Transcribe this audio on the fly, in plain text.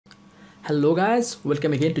Hello guys,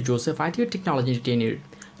 welcome again to Joseph IT Technology Entertainer.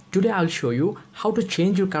 Today I'll show you how to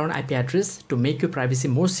change your current IP address to make your privacy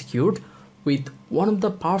more secured with one of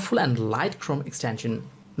the powerful and light Chrome extension.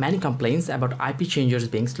 Many complaints about IP changers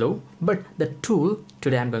being slow, but the tool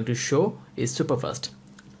today I'm going to show is super fast.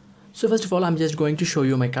 So first of all, I'm just going to show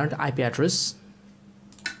you my current IP address.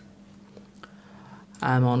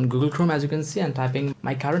 I'm on Google Chrome, as you can see, and typing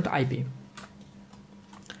my current IP.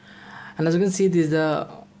 And as you can see, this is the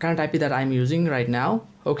current IP that I'm using right now.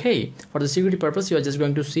 Okay, for the security purpose, you are just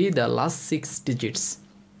going to see the last 6 digits.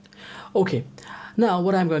 Okay, now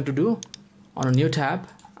what I'm going to do, on a new tab,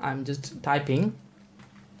 I'm just typing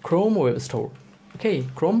Chrome Web Store. Okay,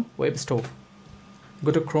 Chrome Web Store.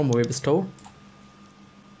 Go to Chrome Web Store.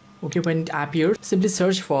 Okay, when it appears, simply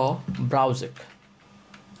search for browser.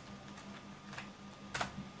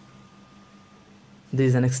 This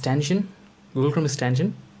is an extension, Google Chrome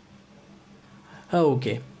extension.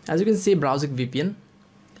 Okay, as you can see, Chrome VPN.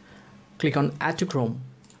 Click on Add to Chrome.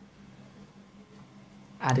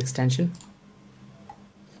 Add extension.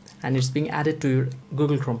 And it's being added to your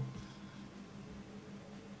Google Chrome.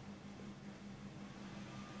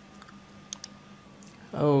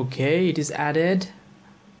 Okay, it is added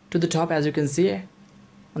to the top, as you can see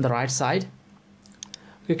on the right side.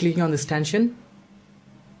 You're clicking on the extension.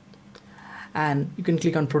 And you can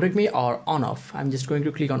click on Protect Me or On Off. I'm just going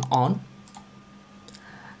to click on On.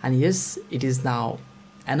 And yes, it is now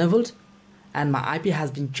enabled and my IP has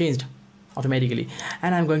been changed automatically.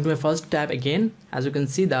 And I'm going to my first tab again. As you can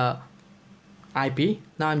see, the IP.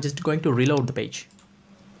 Now I'm just going to reload the page.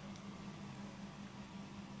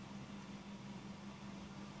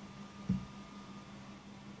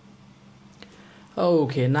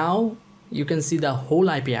 Okay, now you can see the whole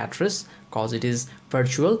IP address because it is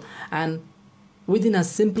virtual, and within a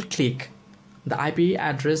simple click the IP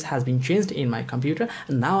address has been changed in my computer,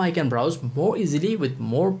 and now I can browse more easily with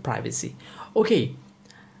more privacy. Okay,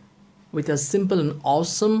 with a simple and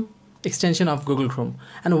awesome extension of Google Chrome,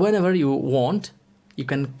 and whenever you want you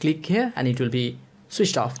can click here and it will be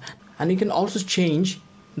switched off. And you can also change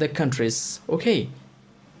the countries. Okay,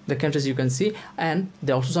 the countries you can see, and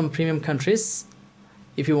there are also some premium countries.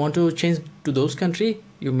 If you want to change to those countries,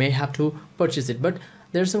 you may have to purchase it, but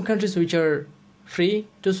there are some countries which are free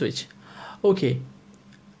to switch. Okay,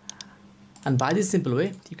 and by this simple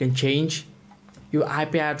way you can change your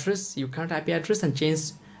IP address, your current IP address, and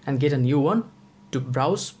change and get a new one to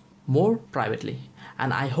browse more privately.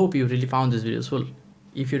 And I hope you really found this video useful.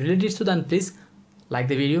 If you really did so, then please like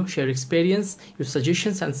the video, share your experience, your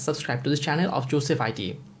suggestions, and subscribe to this channel of Joseph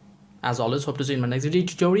IT. As always, hope to see you in my next video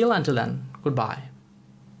tutorial. Until then, goodbye.